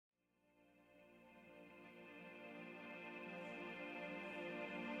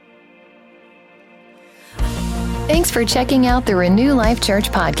Thanks for checking out the Renew Life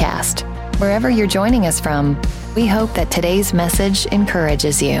Church podcast. Wherever you're joining us from, we hope that today's message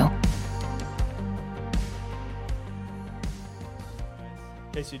encourages you.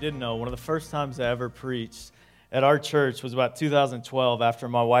 In case you didn't know, one of the first times I ever preached at our church was about 2012 after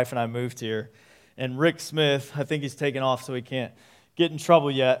my wife and I moved here. And Rick Smith, I think he's taken off so he can't get in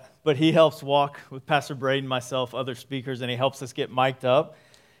trouble yet, but he helps walk with Pastor Braden, myself, other speakers, and he helps us get mic'd up.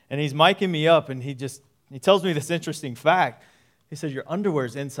 And he's micing me up, and he tells me this interesting fact. He said, "Your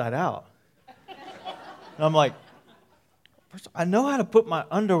underwear's inside out." And I'm like, I know how to put my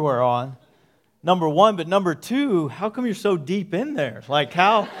underwear on, number one, but number two, how come you're so deep in there?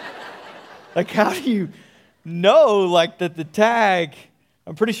 How do you know, that the tag,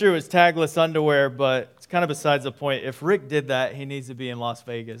 I'm pretty sure it was tagless underwear, but it's kind of besides the point. If Rick did that, he needs to be in Las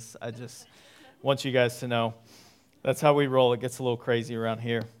Vegas. I just want you guys to know that's how we roll. It gets a little crazy around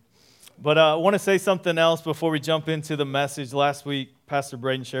here. But I want to say something else before we jump into the message. Last week, Pastor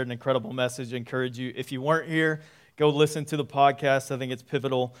Braden shared an incredible message. I encourage you, if you weren't here, go listen to the podcast. I think it's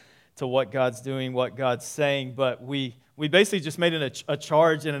pivotal to what God's doing, what God's saying. But we basically just made a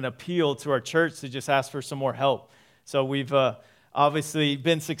charge and an appeal to our church to just ask for some more help. So we've obviously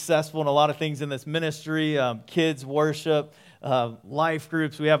been successful in a lot of things in this ministry, kids worship, life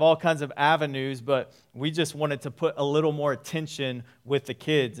groups. We have all kinds of avenues, but we just wanted to put a little more attention with the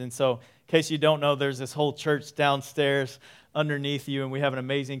kids. And so, in case you don't know, there's this whole church downstairs underneath you, and we have an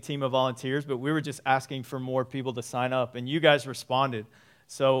amazing team of volunteers, but we were just asking for more people to sign up, and you guys responded.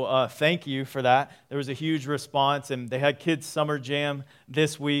 So thank you for that. There was a huge response, and they had Kids Summer Jam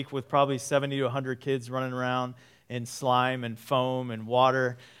this week with probably 70 to 100 kids running around in slime and foam and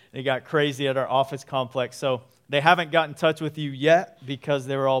water. It got crazy at our office complex. So they haven't got in touch with you yet because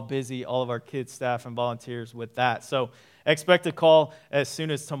they were all busy, all of our kids, staff, and volunteers with that. So expect a call as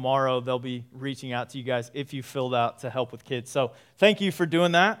soon as tomorrow. They'll be reaching out to you guys if you filled out to help with kids. So thank you for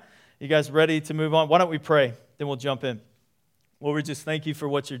doing that. You guys ready to move on? Why don't we pray? Then we'll jump in. Lord, we just thank you for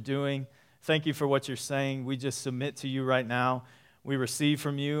what you're doing. Thank you for what you're saying. We just submit to you right now. We receive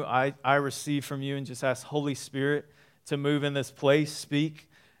from you. I receive from you and just ask Holy Spirit to move in this place, speak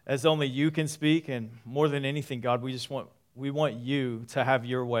as only you can speak. And more than anything, God, we want you to have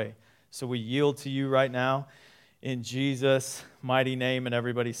your way. So we yield to you right now in Jesus' mighty name. And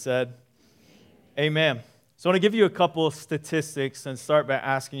everybody said, amen. So I want to give you a couple of statistics and start by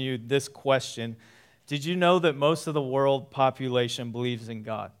asking you this question. Did you know that most of the world population believes in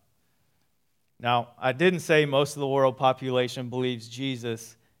God? Now, I didn't say most of the world population believes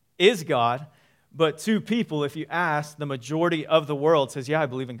Jesus is God, but two people, if you ask, the majority of the world says, yeah, I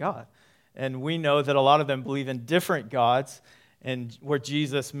believe in God. And we know that a lot of them believe in different gods and where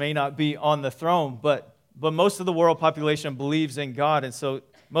Jesus may not be on the throne, but most of the world population believes in God. And so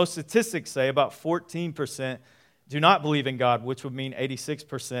most statistics say about 14% do not believe in God, which would mean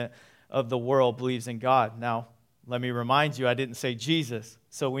 86% of the world believes in God. Now, let me remind you, I didn't say Jesus.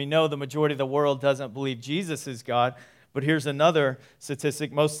 So we know the majority of the world doesn't believe Jesus is God. But here's another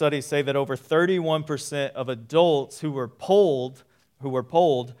statistic. Most studies say that over 31% of adults who were polled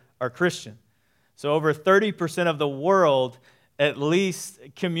are Christian. So over 30% of the world at least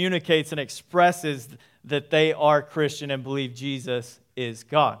communicates and expresses that they are Christian and believe Jesus is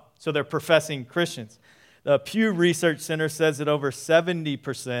God. So they're professing Christians. The Pew Research Center says that over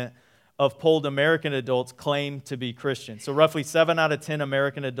 70% of polled American adults claim to be Christian. So roughly 7 out of 10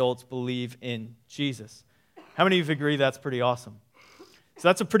 American adults believe in Jesus. How many of you agree that's pretty awesome? So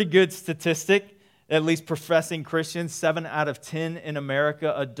that's a pretty good statistic, at least professing Christians. 7 out of 10 in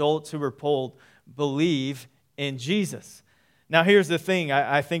America, adults who were polled, believe in Jesus. Now here's the thing,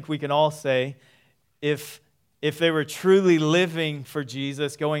 I think we can all say, if they were truly living for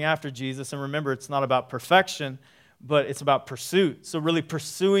Jesus, going after Jesus, and remember, it's not about perfection, but it's about pursuit. So really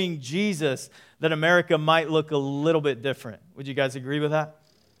pursuing Jesus, that America might look a little bit different. Would you guys agree with that?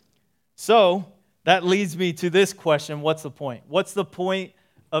 So that leads me to this question, what's the point? What's the point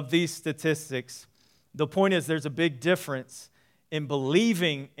of these statistics? The point is there's a big difference in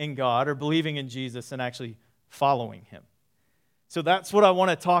believing in God or believing in Jesus and actually following him. So that's what I want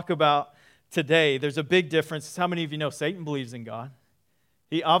to talk about today. There's a big difference. How many of you know Satan believes in God?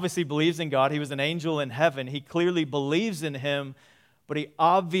 He obviously believes in God. He was an angel in heaven. He clearly believes in him, but he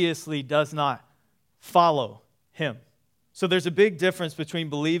obviously does not follow him. So there's a big difference between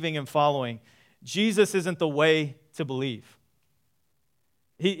believing and following. Jesus isn't the way to believe.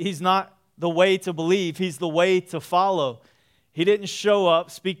 He's not the way to believe. He's the way to follow. He didn't show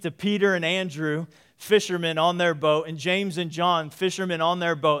up, speak to Peter and Andrew, fishermen on their boat, and James and John, fishermen on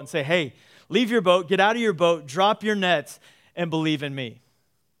their boat, and say, hey, leave your boat, get out of your boat, drop your nets, and believe in me.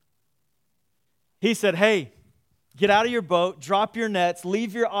 He said, hey, Get out of your boat, drop your nets,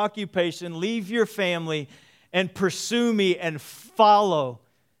 leave your occupation, leave your family, and pursue me and follow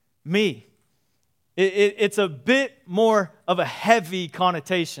me. It's a bit more of a heavy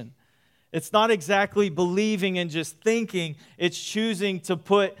connotation. It's not exactly believing and just thinking. It's choosing to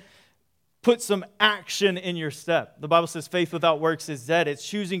put some action in your step. The Bible says faith without works is dead. It's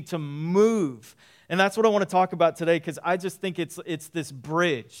choosing to move. And that's what I want to talk about today, because I just think it's this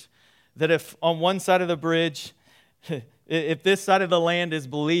bridge. That if on one side of the bridge, if this side of the land is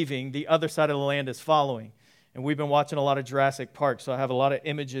believing, the other side of the land is following. And we've been watching a lot of Jurassic Park, so I have a lot of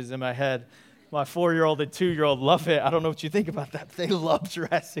images in my head. My 4-year-old and 2-year-old love it. I don't know what you think about that. They love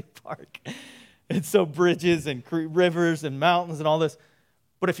Jurassic Park. And so bridges and rivers and mountains and all this.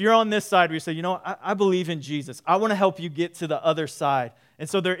 But if you're on this side where you say, I believe in Jesus. I want to help you get to the other side. And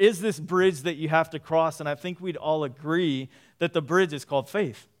so there is this bridge that you have to cross, and I think we'd all agree that the bridge is called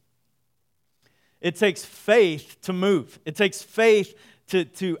faith. It takes faith to move. It takes faith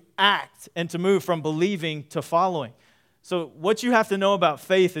to act and to move from believing to following. So what you have to know about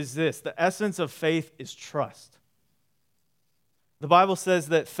faith is this. The essence of faith is trust. The Bible says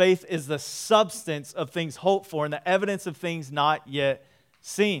that faith is the substance of things hoped for and the evidence of things not yet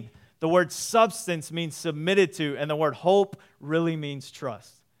seen. The word substance means submitted to, and the word hope really means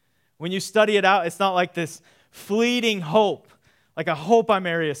trust. When you study it out, it's not like this fleeting hope. Like, I hope I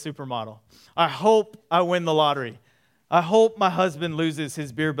marry a supermodel. I hope I win the lottery. I hope my husband loses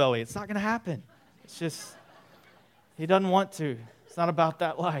his beer belly. It's not going to happen. It's just, he doesn't want to. It's not about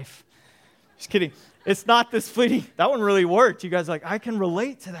that life. Just kidding. It's not this fleeting. That one really worked. You guys are like, I can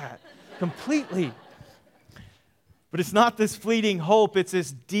relate to that completely. But it's not this fleeting hope. It's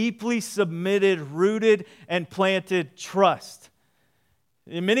this deeply submitted, rooted, and planted trust.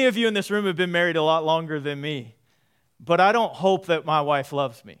 And many of you in this room have been married a lot longer than me. But I don't hope that my wife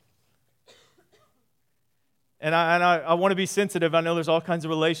loves me. And I want to be sensitive. I know there's all kinds of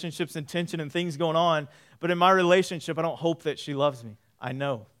relationships and tension and things going on. But in my relationship, I don't hope that she loves me. I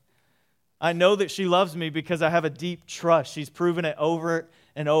know. I know that she loves me because I have a deep trust. She's proven it over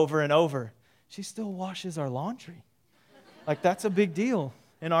and over and over. She still washes our laundry. Like, that's a big deal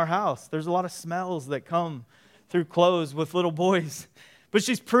in our house. There's a lot of smells that come through clothes with little boys. But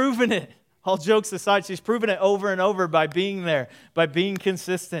she's proven it. All jokes aside, she's proven it over and over by being there, by being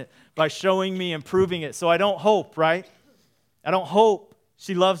consistent, by showing me and proving it. So I don't hope, right? I don't hope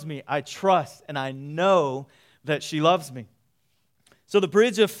she loves me. I trust and I know that she loves me. So the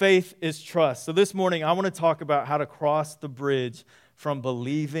bridge of faith is trust. So this morning, I want to talk about how to cross the bridge from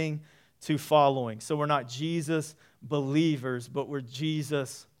believing to following. So we're not Jesus believers, but we're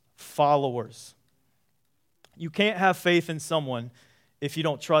Jesus followers. You can't have faith in someone if you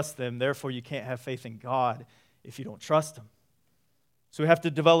don't trust them. Therefore, you can't have faith in God if you don't trust Him. So we have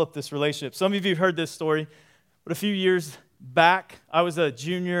to develop this relationship. Some of you have heard this story, but a few years back, I was a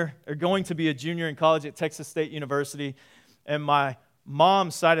junior, or going to be a junior in college at Texas State University, and my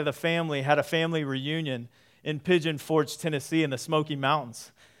mom's side of the family had a family reunion in Pigeon Forge, Tennessee, in the Smoky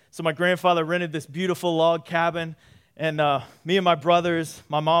Mountains. So my grandfather rented this beautiful log cabin, and me and my brothers,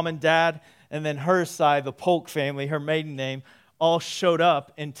 my mom and dad, and then her side, the Polk family, her maiden name, all showed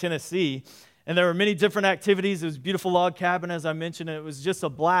up in Tennessee. And there were many different activities. It was a beautiful log cabin, as I mentioned, and it was just a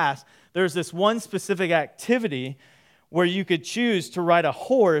blast. There's this one specific activity where you could choose to ride a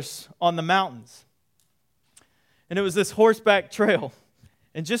horse on the mountains. And it was this horseback trail.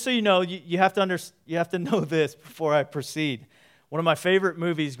 And just so you know, you have to know this before I proceed. One of my favorite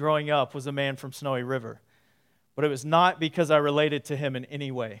movies growing up was A Man from Snowy River. But it was not because I related to him in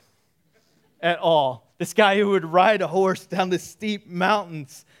any way at all. This guy who would ride a horse down the steep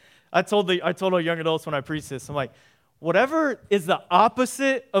mountains. I told our young adults when I preached this, I'm like, whatever is the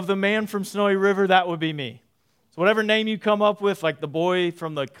opposite of the Man from Snowy River, that would be me. So whatever name you come up with, like the boy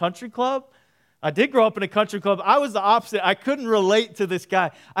from the country club, I did grow up in a country club. I was the opposite. I couldn't relate to this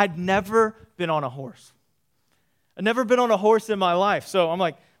guy. I'd never been on a horse. I'd never been on a horse in my life. So I'm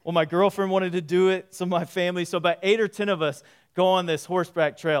like, well, my girlfriend wanted to do it, some of my family. So about 8 or 10 of us go on this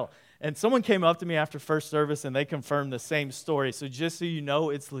horseback trail. And someone came up to me after first service, and they confirmed the same story. So just so you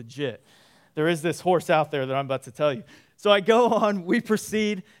know, it's legit. There is this horse out there that I'm about to tell you. So I go on, we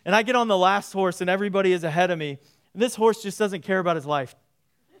proceed, and I get on the last horse, and everybody is ahead of me. And this horse just doesn't care about his life.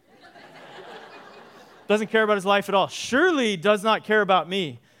 Doesn't care about his life at all. Surely does not care about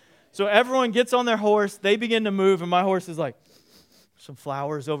me. So everyone gets on their horse. They begin to move, and my horse is like, some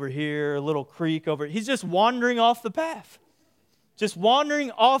flowers over here, a little creek over here. He's just wandering off the path. Just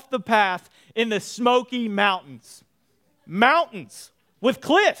wandering off the path in the Smoky Mountains. Mountains with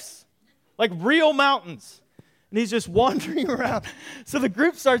cliffs, like real mountains. and he's just wandering around. So the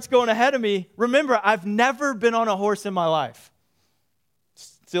group starts going ahead of me. Remember, I've never been on a horse in my life.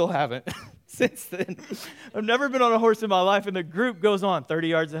 Still haven't since then. I've never been on a horse in my life, and the group goes on 30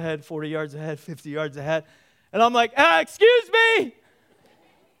 yards ahead, 40 yards ahead, 50 yards ahead. And I'm like, excuse me.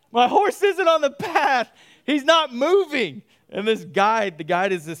 My horse isn't on the path. He's not moving. And the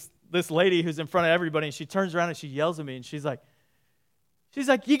guide is this lady who's in front of everybody, and she turns around and she yells at me, and she's like,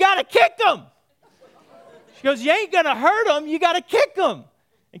 you got to kick him. She goes, you ain't going to hurt him. You got to kick him.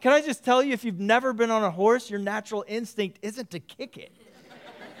 And can I just tell you, if you've never been on a horse, your natural instinct isn't to kick it.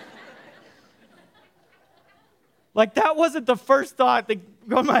 Like, that wasn't the first thought that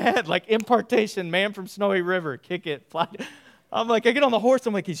go in my head. Like, impartation, man from Snowy River, kick it, fly. I'm like, I get on the horse.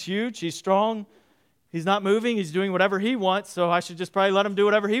 I'm like, he's huge. He's strong. He's not moving. He's doing whatever he wants. So I should just probably let him do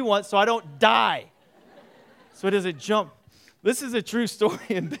whatever he wants so I don't die. So does it jump? This is a true story.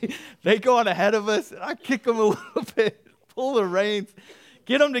 And they go on ahead of us. And I kick him a little bit, pull the reins,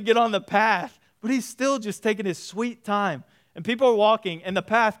 get him to get on the path. But he's still just taking his sweet time. And people are walking, and the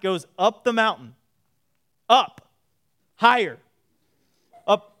path goes up the mountain. Up. Higher,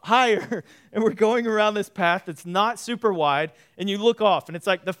 up higher, and we're going around this path that's not super wide, and you look off, and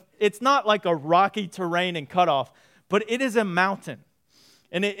it's not like a rocky terrain and cutoff, but it is a mountain,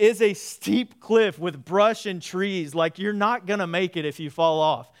 and it is a steep cliff with brush and trees, like you're not going to make it if you fall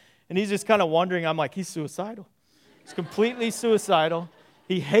off. And he's just kind of wondering, I'm like, he's suicidal. He's completely suicidal.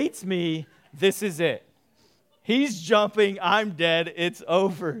 He hates me. This is it. He's jumping. I'm dead. It's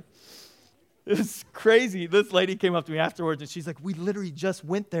over. It's crazy. This lady came up to me afterwards, and she's like, we literally just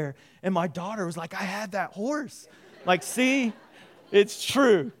went there, and my daughter was like, I had that horse. Like, see, it's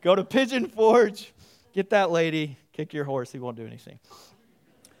true. Go to Pigeon Forge, get that lady, kick your horse. He won't do anything.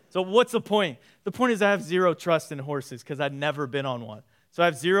 So what's the point? The point is I have zero trust in horses because I've never been on one. So I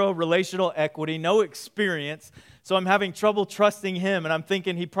have zero relational equity, no experience. So I'm having trouble trusting him, and I'm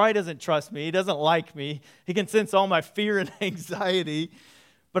thinking he probably doesn't trust me. He doesn't like me. He can sense all my fear and anxiety.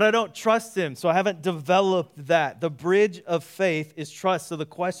 But I don't trust him, so I haven't developed that. The bridge of faith is trust. So the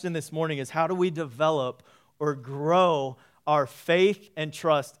question this morning is, how do we develop or grow our faith and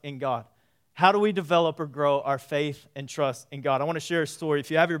trust in God? How do we develop or grow our faith and trust in God? I want to share a story.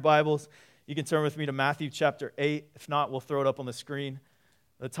 If you have your Bibles, you can turn with me to Matthew chapter 8. If not, we'll throw it up on the screen.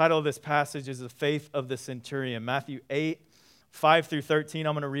 The title of this passage is The Faith of the Centurion. Matthew 8, 5 through 13.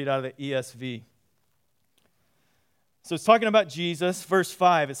 I'm going to read out of the ESV. So it's talking about Jesus. Verse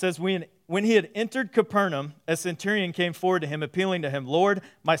 5, it says, when he had entered Capernaum, a centurion came forward to him, appealing to him, Lord,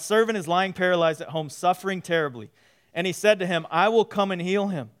 my servant is lying paralyzed at home, suffering terribly. And he said to him, I will come and heal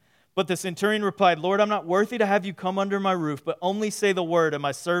him. But the centurion replied, Lord, I'm not worthy to have you come under my roof, but only say the word, and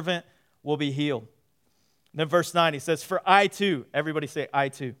my servant will be healed. And then verse 9, he says, for I too, everybody say, I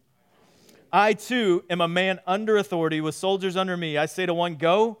too. I too am a man under authority with soldiers under me. I say to one,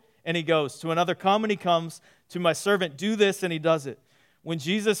 go, and he goes. To another, come, and he comes. To my servant, do this, and he does it. When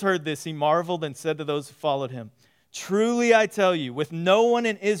Jesus heard this, he marveled and said to those who followed him, truly I tell you, with no one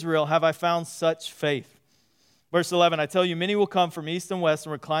in Israel have I found such faith. Verse 11, I tell you, many will come from east and west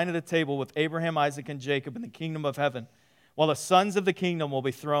and recline at a table with Abraham, Isaac, and Jacob in the kingdom of heaven, while the sons of the kingdom will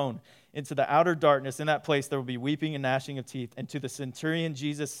be thrown into the outer darkness. In that place there will be weeping and gnashing of teeth. And to the centurion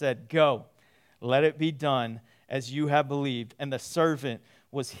Jesus said, go, let it be done as you have believed. And the servant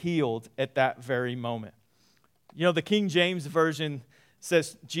was healed at that very moment. You know, the King James Version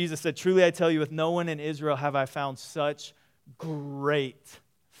says, Jesus said, truly I tell you, with no one in Israel have I found such great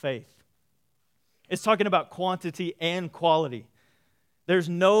faith. It's talking about quantity and quality. There's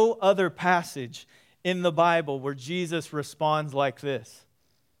no other passage in the Bible where Jesus responds like this.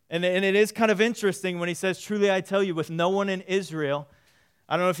 And it is kind of interesting when he says, truly I tell you, with no one in Israel.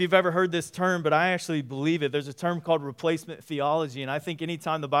 I don't know if you've ever heard this term, but I actually believe it. There's a term called replacement theology, and I think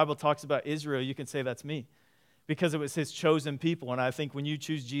anytime the Bible talks about Israel, you can say that's me. Because it was his chosen people. And I think when you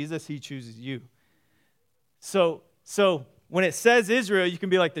choose Jesus, he chooses you. So when it says Israel, you can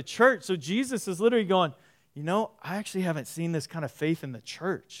be like the church. So Jesus is literally going, you know, I actually haven't seen this kind of faith in the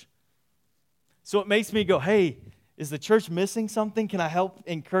church. So it makes me go, hey, is the church missing something? Can I help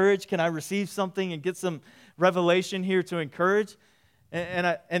encourage? Can I receive something and get some revelation here to encourage?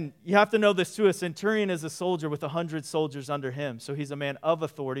 And you have to know this too. A centurion is a soldier with 100 soldiers under him. So he's a man of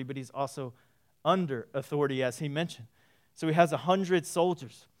authority, but he's also under authority, as he mentioned. So he has 100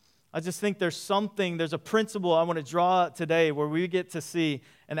 soldiers. I just think there's a principle I want to draw out today where we get to see,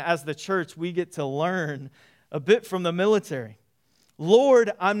 and as the church, we get to learn a bit from the military.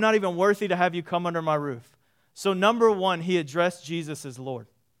 Lord, I'm not even worthy to have you come under my roof. So number one, he addressed Jesus as Lord.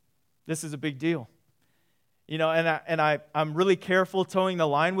 This is a big deal. You know, and I'm really careful towing the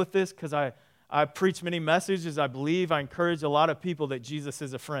line with this because I I preach many messages. I believe, I encourage a lot of people that Jesus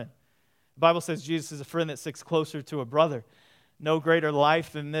is a friend. The Bible says Jesus is a friend that sticks closer to a brother. No greater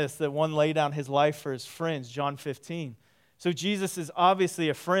life than this, that one lay down his life for his friends, John 15. So Jesus is obviously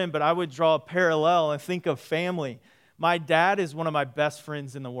a friend, but I would draw a parallel and think of family. My dad is one of my best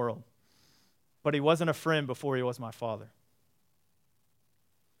friends in the world, but he wasn't a friend before he was my father.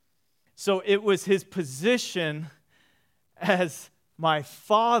 So it was his position as my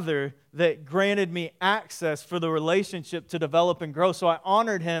father that granted me access for the relationship to develop and grow. So I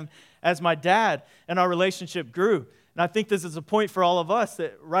honored him as my dad, and our relationship grew. And I think this is a point for all of us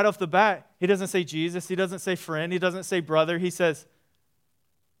that right off the bat, he doesn't say Jesus, he doesn't say friend, he doesn't say brother, he says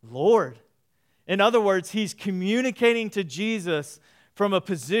Lord. In other words, he's communicating to Jesus from a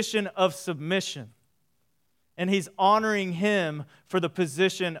position of submission. And he's honoring him for the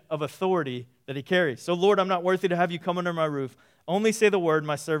position of authority that he carries. So, Lord, I'm not worthy to have you come under my roof. Only say the word,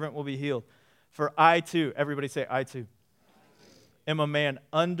 my servant will be healed. For I too, everybody say, I too, am a man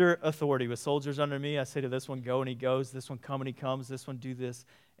under authority with soldiers under me. I say to this one, go, and he goes. This one, come, and he comes. This one, do this,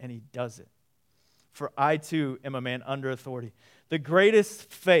 and he does it. For I too am a man under authority. The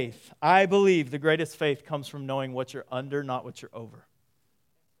greatest faith, I believe the greatest faith comes from knowing what you're under, not what you're over.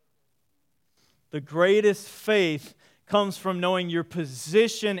 The greatest faith comes from knowing your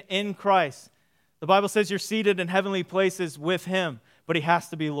position in Christ. The Bible says you're seated in heavenly places with him, but he has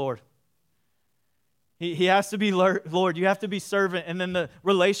to be Lord. He has to be Lord. You have to be servant, and then the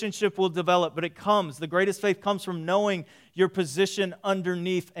relationship will develop. But the greatest faith comes from knowing your position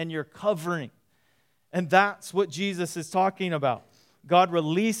underneath and your covering. And that's what Jesus is talking about. God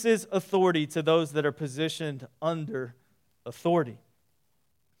releases authority to those that are positioned under authority.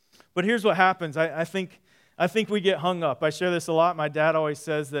 But here's what happens. I think we get hung up. I share this a lot. My dad always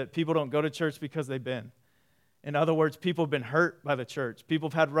says that people don't go to church because they've been. In other words, people have been hurt by the church. People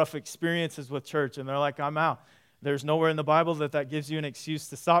have had rough experiences with church, and they're like, I'm out. There's nowhere in the Bible that gives you an excuse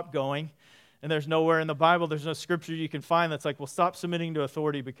to stop going. And there's nowhere in the Bible, there's no scripture you can find that's like, well, stop submitting to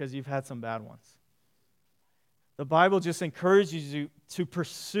authority because you've had some bad ones. The Bible just encourages you to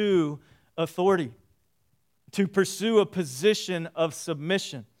pursue authority, to pursue a position of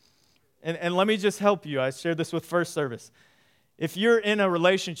submission. And let me just help you. I shared this with first service. If you're in a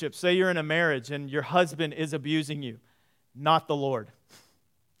relationship, say you're in a marriage and your husband is abusing you, not the Lord.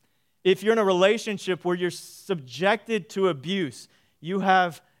 If you're in a relationship where you're subjected to abuse, you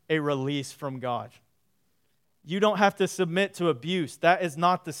have a release from God. You don't have to submit to abuse. That is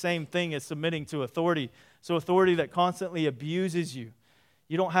not the same thing as submitting to authority. So authority that constantly abuses you,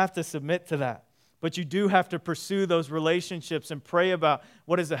 you don't have to submit to that. But you do have to pursue those relationships and pray about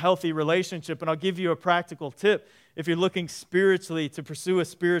what is a healthy relationship. And I'll give you a practical tip. If you're looking spiritually to pursue a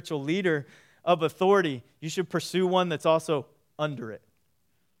spiritual leader of authority, you should pursue one that's also under it.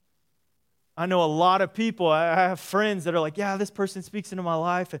 I know a lot of people, I have friends that are like, yeah, this person speaks into my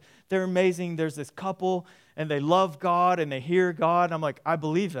life, and they're amazing. There's this couple, and they love God, and they hear God. And I'm like, I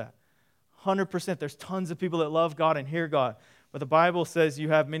believe that. 100%. There's tons of people that love God and hear God. But the Bible says you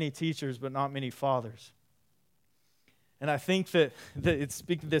have many teachers, but not many fathers. And I think that it's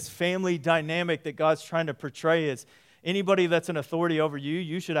this family dynamic that God's trying to portray is anybody that's an authority over you,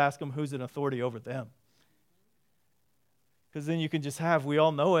 you should ask them who's an authority over them. Because then you can just we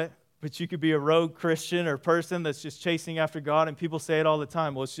all know it, but you could be a rogue Christian or person that's just chasing after God, and people say it all the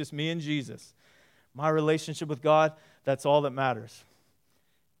time, well, it's just me and Jesus. My relationship with God, that's all that matters.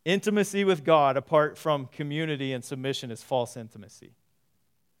 Intimacy with God apart from community and submission is false intimacy.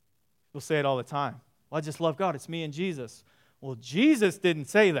 People say it all the time. Well, I just love God. It's me and Jesus. Well, Jesus didn't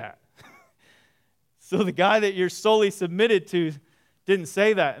say that. So the guy that you're solely submitted to didn't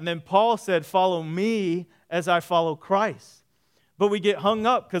say that. And then Paul said, follow me as I follow Christ. But we get hung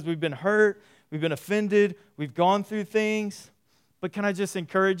up because we've been hurt, we've been offended, we've gone through things. But can I just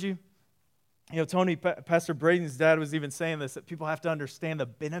encourage you? You know, Tony, Pastor Braden's dad was even saying this, that people have to understand the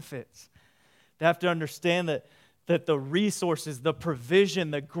benefits. They have to understand that the resources, the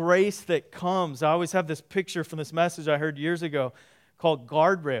provision, the grace that comes. I always have this picture from this message I heard years ago called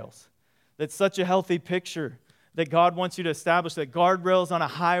guardrails. That's such a healthy picture that God wants you to establish, that guardrails on a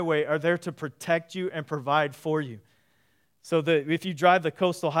highway are there to protect you and provide for you. So if you drive the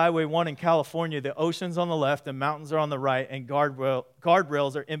Coastal Highway 1 in California, the ocean's on the left and mountains are on the right, and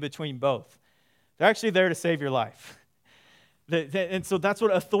guardrails are in between both. They're actually there to save your life. And so that's what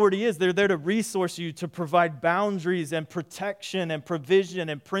authority is. They're there to resource you, to provide boundaries and protection and provision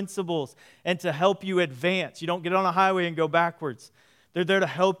and principles, and to help you advance. You don't get on a highway and go backwards. They're there to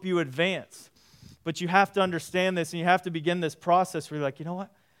help you advance. But you have to understand this, and you have to begin this process where you're like, you know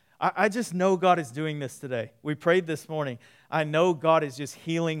what? I just know God is doing this today. We prayed this morning. I know God is just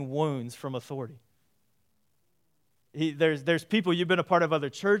healing wounds from authority. There's people, you've been a part of other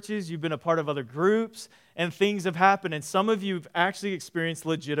churches, you've been a part of other groups, and things have happened. And some of you have actually experienced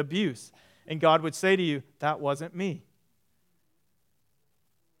legit abuse. And God would say to you, that wasn't me.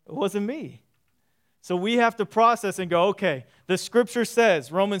 It wasn't me. So we have to process and go, okay, the scripture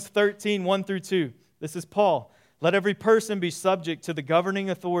says, Romans 13, 1 through 2. This is Paul. Let every person be subject to the governing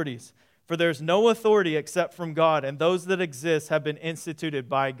authorities, for there is no authority except from God, and those that exist have been instituted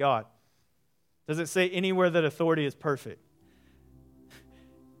by God. Does it say anywhere that authority is perfect?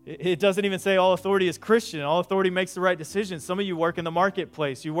 It doesn't even say all authority is Christian. All authority makes the right decisions. Some of you work in the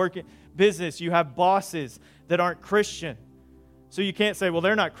marketplace. You work in business. You have bosses that aren't Christian. So you can't say, well,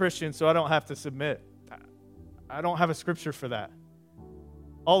 they're not Christian, so I don't have to submit. I don't have a scripture for that.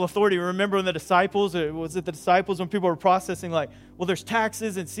 All authority. Remember when the disciples, when people were processing like, well, there's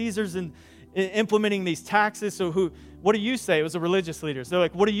taxes and Caesar's and implementing these taxes. So what do you say? It was the religious leaders. They're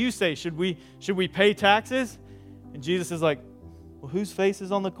like, what do you say? Should we pay taxes? And Jesus is like, well, whose face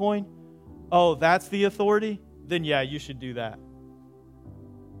is on the coin? Oh, that's the authority? Then yeah, you should do that.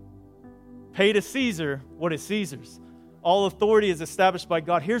 Pay to Caesar what is Caesar's. All authority is established by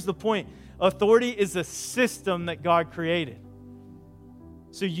God. Here's the point. Authority is a system that God created.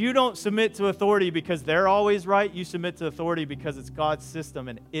 So you don't submit to authority because they're always right. You submit to authority because it's God's system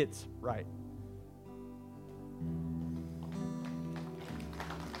and it's right.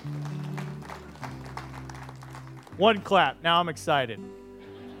 One clap. Now I'm excited.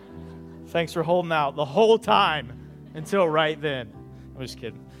 Thanks for holding out the whole time until right then. I'm just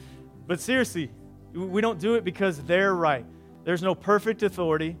kidding. But seriously, we don't do it because they're right. There's no perfect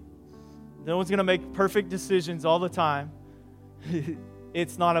authority. No one's going to make perfect decisions all the time.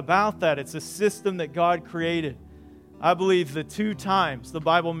 It's not about that. It's a system that God created. I believe the 2 times the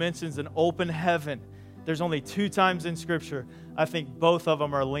Bible mentions an open heaven, there's only 2 times in Scripture. I think both of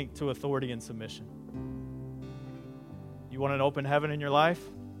them are linked to authority and submission. You want an open heaven in your life?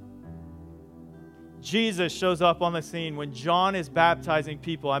 Jesus shows up on the scene when John is baptizing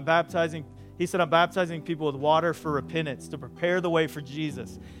people. He said, I'm baptizing people with water for repentance to prepare the way for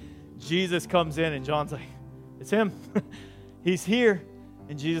Jesus. Jesus comes in and John's like, it's him. He's here.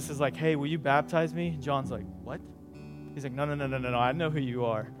 And Jesus is like, hey, will you baptize me? And John's like, what? He's like, no, I know who you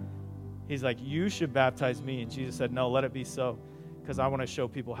are. He's like, you should baptize me. And Jesus said, no, let it be so, because I want to show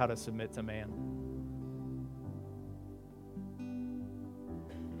people how to submit to man.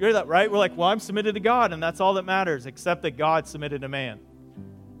 You hear that, right? We're like, well, I'm submitted to God, and that's all that matters, except that God submitted to man.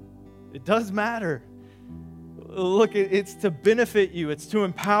 It does matter. Look, it's to benefit you. It's to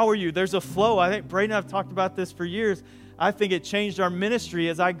empower you. There's a flow. I think Braden and I have talked about this for years. I think it changed our ministry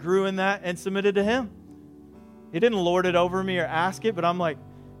as I grew in that and submitted to him. He didn't lord it over me or ask it, but I'm like,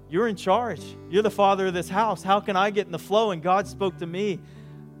 you're in charge. You're the father of this house. How can I get in the flow? And God spoke to me.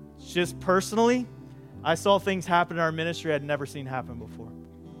 Just personally, I saw things happen in our ministry I'd never seen happen before.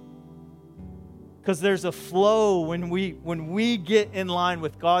 Because there's a flow when we get in line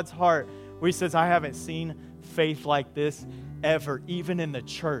with God's heart where he says, I haven't seen faith like this ever, even in the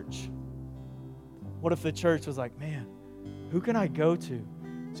church. What if the church was like, man, who can I go to?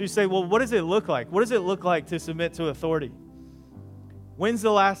 So you say, well, what does it look like? What does it look like to submit to authority? When's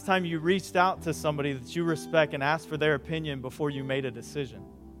the last time you reached out to somebody that you respect and asked for their opinion before you made a decision?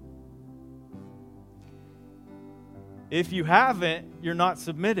 If you haven't, you're not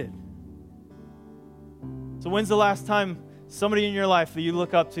submitted. So when's the last time somebody in your life that you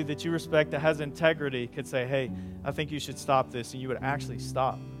look up to, that you respect, that has integrity, could say, hey, I think you should stop this, and you would actually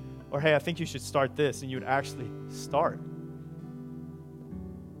stop? Or, hey, I think you should start this, and you would actually start?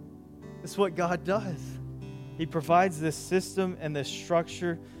 That's what God does. He provides this system and this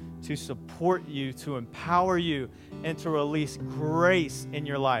structure to support you, to empower you, and to release grace in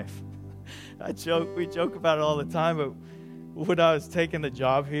your life. We joke about it all the time, but when I was taking the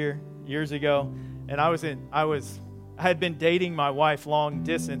job here years ago, and I had been dating my wife long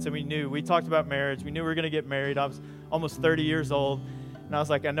distance, and we talked about marriage. We knew we were going to get married. I was almost 30 years old, and I was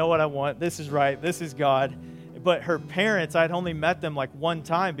like, I know what I want. This is right. This is God. But her parents, I'd only met them like one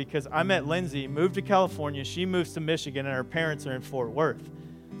time, because I met Lindsay, moved to California, she moves to Michigan, and her parents are in Fort Worth.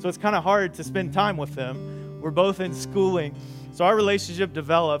 So it's kind of hard to spend time with them. We're both in schooling. So our relationship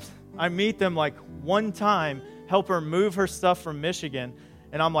develops. I meet them like one time, help her move her stuff from Michigan,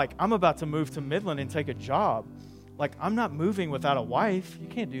 and I'm like, I'm about to move to Midland and take a job. Like, I'm not moving without a wife. You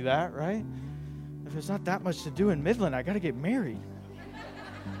can't do that, right? If there's not that much to do in Midland, I got to get married.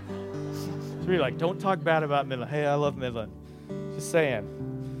 So we're like, don't talk bad about Midland. Hey, I love Midland. Just saying.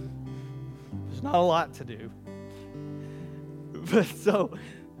 There's not a lot to do. But so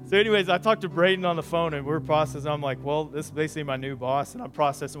So anyways, I talked to Braden on the phone, and we're processing. I'm like, well, this is basically my new boss, and I'm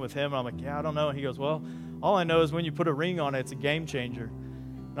processing with him. And I'm like, yeah, I don't know. And he goes, well, all I know is when you put a ring on it, it's a game changer.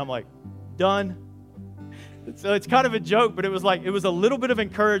 And I'm like, done. So it's kind of a joke, but it was a little bit of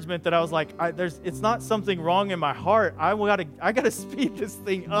encouragement that I was like, it's not something wrong in my heart. I gotta speed this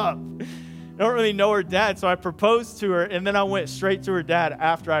thing up. I don't really know her dad, so I proposed to her, and then I went straight to her dad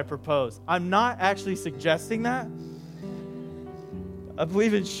after I proposed. I'm not actually suggesting that. I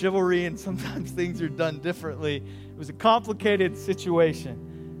believe in chivalry, and sometimes things are done differently. It was a complicated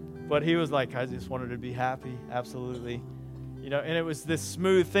situation, but he was like, I just wanted to be happy, absolutely. And it was this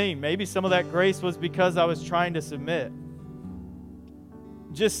smooth thing. Maybe some of that grace was because I was trying to submit.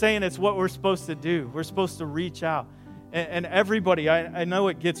 Just saying it's what we're supposed to do. We're supposed to reach out. And everybody, I know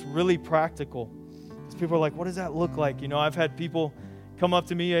it gets really practical. Because people are like, what does that look like? I've had people come up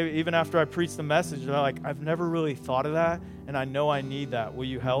to me even after I preach the message. They're like, I've never really thought of that, and I know I need that. Will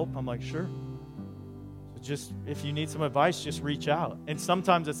you help? I'm like, sure. Just if you need some advice, just reach out. And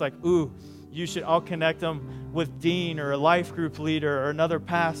sometimes it's like, I'll connect them with Dean or a life group leader or another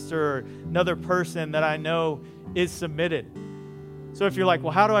pastor or another person that I know is submitted. So if you're like,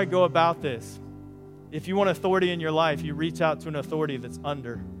 well, how do I go about this? If you want authority in your life, you reach out to an authority that's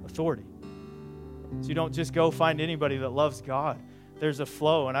under authority. So you don't just go find anybody that loves God. There's a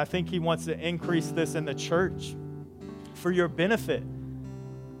flow, and I think he wants to increase this in the church for your benefit.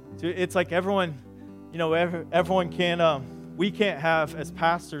 It's like everyone can, we can't have, as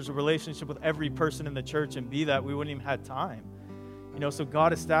pastors, a relationship with every person in the church and be that. We wouldn't even have time. So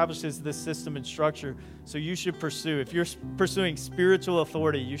God establishes this system and structure. So you should pursue, if you're pursuing spiritual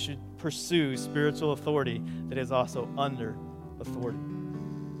authority, you should pursue spiritual authority that is also under authority.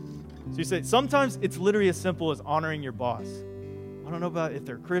 So you say, sometimes it's literally as simple as honoring your boss. I don't know about if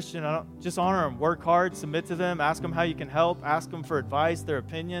they're Christian. Just honor them. Work hard. Submit to them. Ask them how you can help. Ask them for advice, their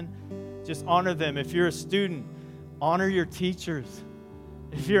opinion. Just honor them. If you're a student, honor your teachers.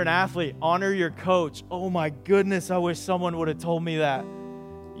 If you're an athlete, honor your coach. Oh my goodness, I wish someone would have told me that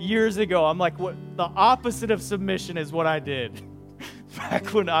years ago. I'm like, what? The opposite of submission is what I did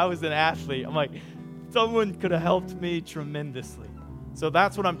back when I was an athlete. I'm like, someone could have helped me tremendously. So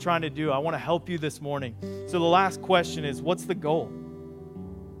that's what I'm trying to do. I want to help you this morning. So the last question is, what's the goal?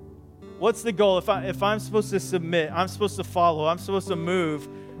 What's the goal? If I'm supposed to submit, I'm supposed to follow, I'm supposed to move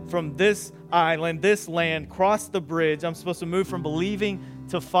from this island, this land, cross the bridge. I'm supposed to move from believing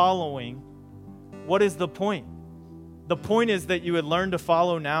to following. What is the point? The point is that you would learn to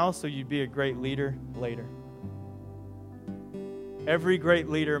follow now so you'd be a great leader later. Every great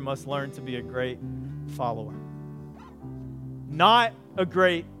leader must learn to be a great follower, not a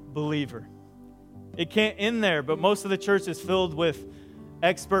great believer. It can't end there, but most of the church is filled with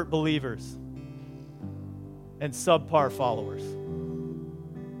expert believers and subpar followers.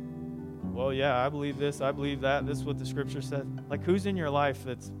 Well, yeah, I believe this, I believe that. This is what the scripture said. Like, who's in your life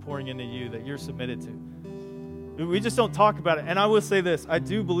that's pouring into you that you're submitted to? We just don't talk about it. And I will say this, I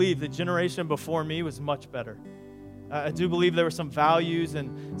do believe the generation before me was much better. I do believe there were some values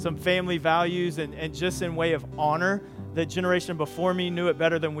and some family values and just in way of honor. The generation before me knew it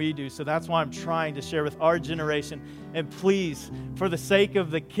better than we do. So that's why I'm trying to share with our generation. And please, for the sake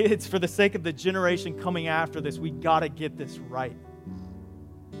of the kids, for the sake of the generation coming after this, we got to get this right.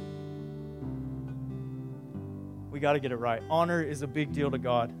 We got to get it right. Honor is a big deal to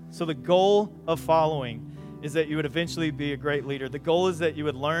God. So the goal of following is that you would eventually be a great leader. The goal is that you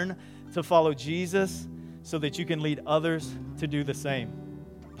would learn to follow Jesus so that you can lead others to do the same.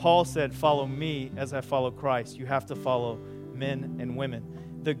 Paul said, follow me as I follow Christ. You have to follow men and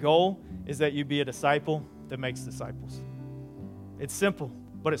women. The goal is that you be a disciple that makes disciples. It's simple,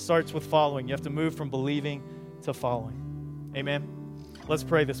 but it starts with following. You have to move from believing to following. Amen. Let's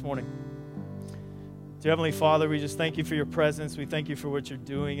pray this morning. Dear Heavenly Father, we just thank you for your presence. We thank you for what you're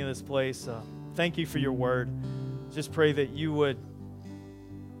doing in this place. Thank you for your word. Just pray that you would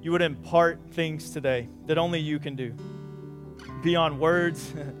impart things today that only you can do. Beyond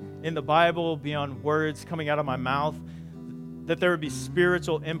words in the Bible, beyond words coming out of my mouth, that there would be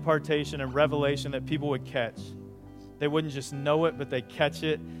spiritual impartation and revelation that people would catch. They wouldn't just know it, but they catch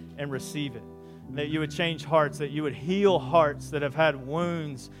it and receive it. And that you would change hearts, that you would heal hearts that have had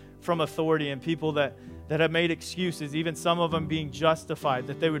wounds from authority and people that have made excuses, even some of them being justified,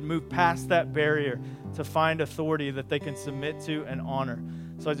 that they would move past that barrier to find authority that they can submit to and honor.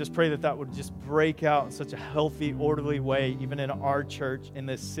 So I just pray that that would just break out in such a healthy, orderly way, even in our church, in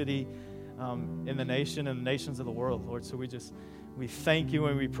this city, in the nation, and the nations of the world, Lord. So we thank you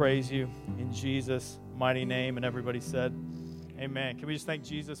and we praise you in Jesus' mighty name. And everybody said, amen. Can we just thank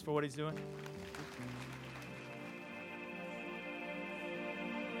Jesus for what he's doing?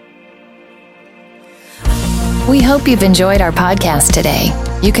 hope you've enjoyed our podcast today.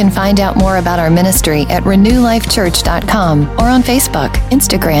 You can find out more about our ministry at renewlifechurch.com or on Facebook,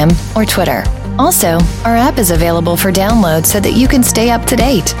 Instagram, or Twitter. Also, our app is available for download so that you can stay up to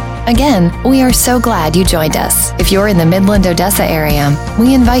date. Again, we are so glad you joined us. If you're in the Midland, Odessa area,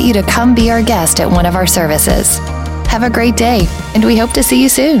 we invite you to come be our guest at one of our services. Have a great day, and we hope to see you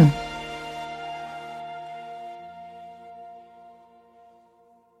soon.